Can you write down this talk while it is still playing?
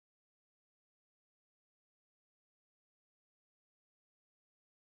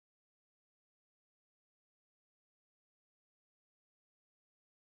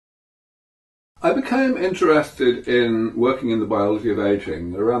I became interested in working in the biology of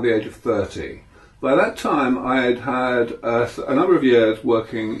aging around the age of 30. By that time, I had had a number of years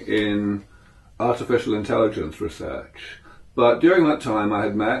working in artificial intelligence research. But during that time, I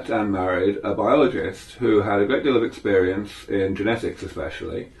had met and married a biologist who had a great deal of experience in genetics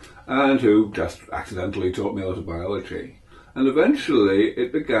especially, and who just accidentally taught me a lot of biology. And eventually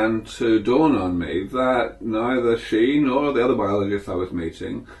it began to dawn on me that neither she nor the other biologists I was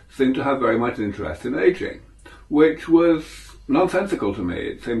meeting seemed to have very much interest in aging, which was nonsensical to me.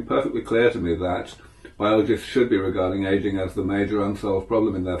 It seemed perfectly clear to me that biologists should be regarding aging as the major unsolved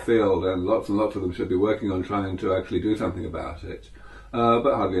problem in their field, and lots of them should be working on trying to actually do something about it. But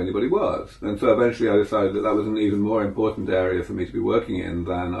hardly anybody was. And so eventually I decided that that was an even more important area for me to be working in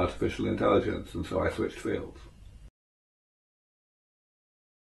than artificial intelligence, and so I switched fields.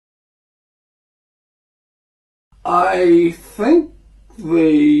 I think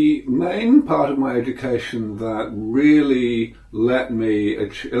the main part of my education that really let me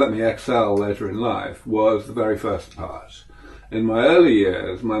excel later in life was the very first part. In my early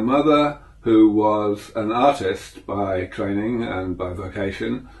years, my mother, who was an artist by training and by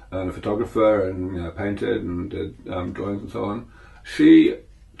vocation, and a photographer, and painted and did drawings and so on, she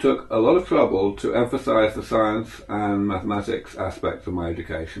took a lot of trouble to emphasize the science and mathematics aspects of my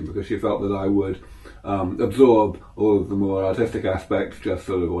education, because she felt that I would absorb all of the more artistic aspects just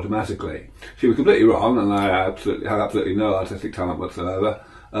sort of automatically. She was completely wrong, and I had absolutely no artistic talent whatsoever,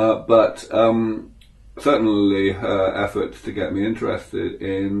 but certainly her efforts to get me interested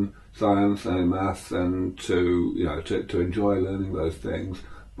in science and in maths and to enjoy learning those things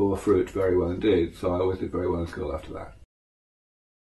bore fruit very well indeed, so I always did very well in school after that.